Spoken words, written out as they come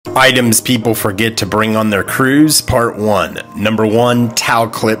Items people forget to bring on their cruise, Part 1. Number 1, towel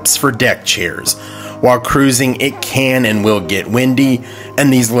clips for deck chairs. While cruising, it can and will get windy,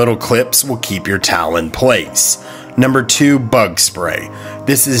 and these little clips will keep your towel in place. Number 2, bug spray.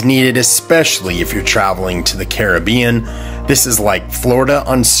 This is needed especially if you're traveling to the Caribbean. This is like Florida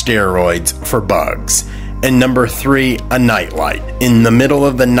on steroids for bugs. And number 3, a nightlight. In the middle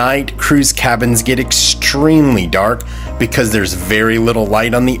of the night, cruise cabins get extremely dark because there's very little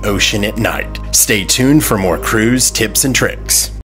light on the ocean at night. Stay tuned for more cruise tips and tricks.